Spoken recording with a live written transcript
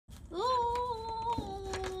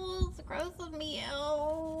grossing me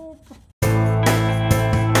out.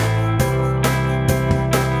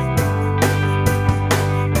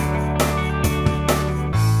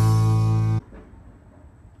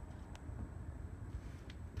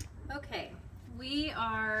 Okay, we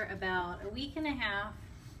are about a week and a half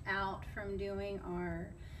out from doing our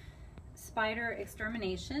spider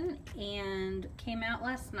extermination and came out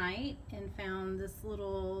last night and found this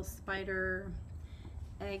little spider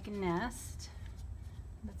egg nest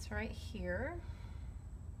that's right here,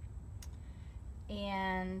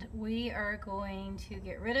 and we are going to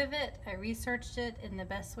get rid of it. I researched it, and the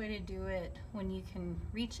best way to do it when you can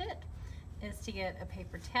reach it is to get a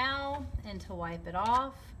paper towel and to wipe it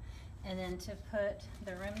off, and then to put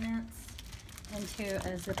the remnants into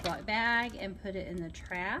a Ziploc bag and put it in the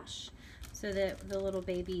trash so that the little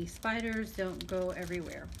baby spiders don't go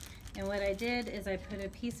everywhere. And what I did is I put a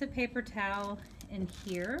piece of paper towel in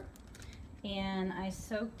here and I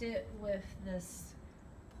soaked it with this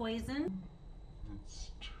poison. It's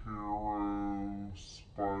Terra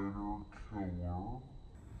Spider Killer.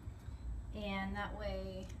 And that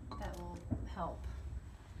way that will help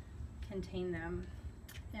contain them.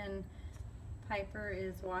 And Piper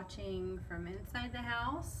is watching from inside the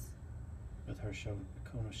house with her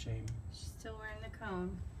cone of shame. She's still wearing the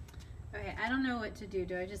cone. Okay, I don't know what to do.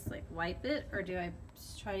 Do I just like wipe it, or do I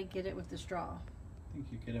just try to get it with the straw? I think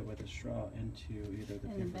you get it with the straw into either the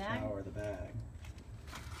paper towel or the bag.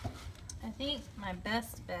 I think my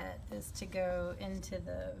best bet is to go into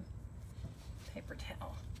the paper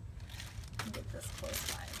towel and get this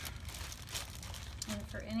close by. And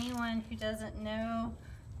for anyone who doesn't know,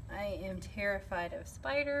 I am terrified of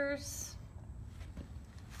spiders.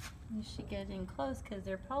 You should get in close because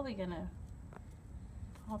they're probably gonna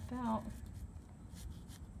pop out.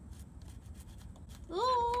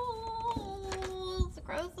 Ooh, it's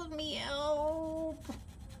grossing me out.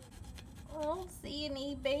 I don't see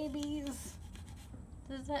any babies.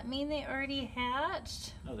 Does that mean they already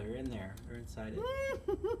hatched? No, they're in there. They're inside it.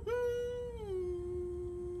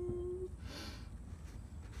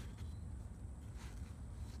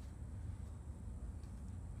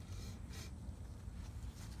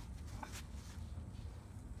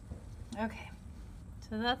 Okay,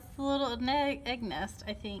 so that's the little egg nest,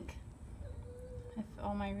 I think. If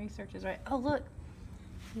all my research is right. Oh, look,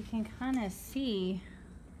 you can kind of see.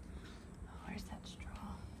 Oh, where's that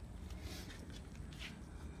straw?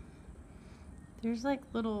 There's like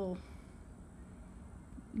little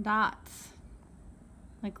dots,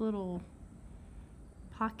 like little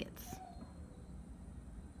pockets.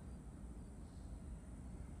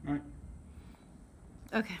 All right.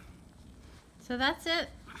 Okay, so that's it.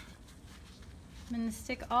 I'm going to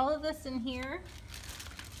stick all of this in here,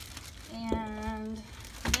 and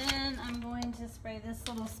then I'm going to spray this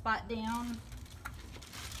little spot down.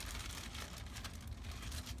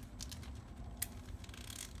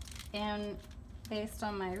 And based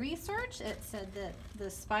on my research, it said that the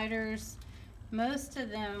spiders, most of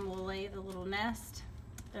them will lay the little nest,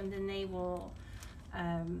 and then they will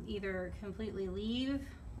either completely leave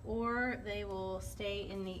or they will stay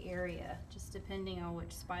in the area, just depending on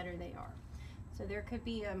which spider they are. So there could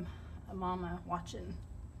be a mama watching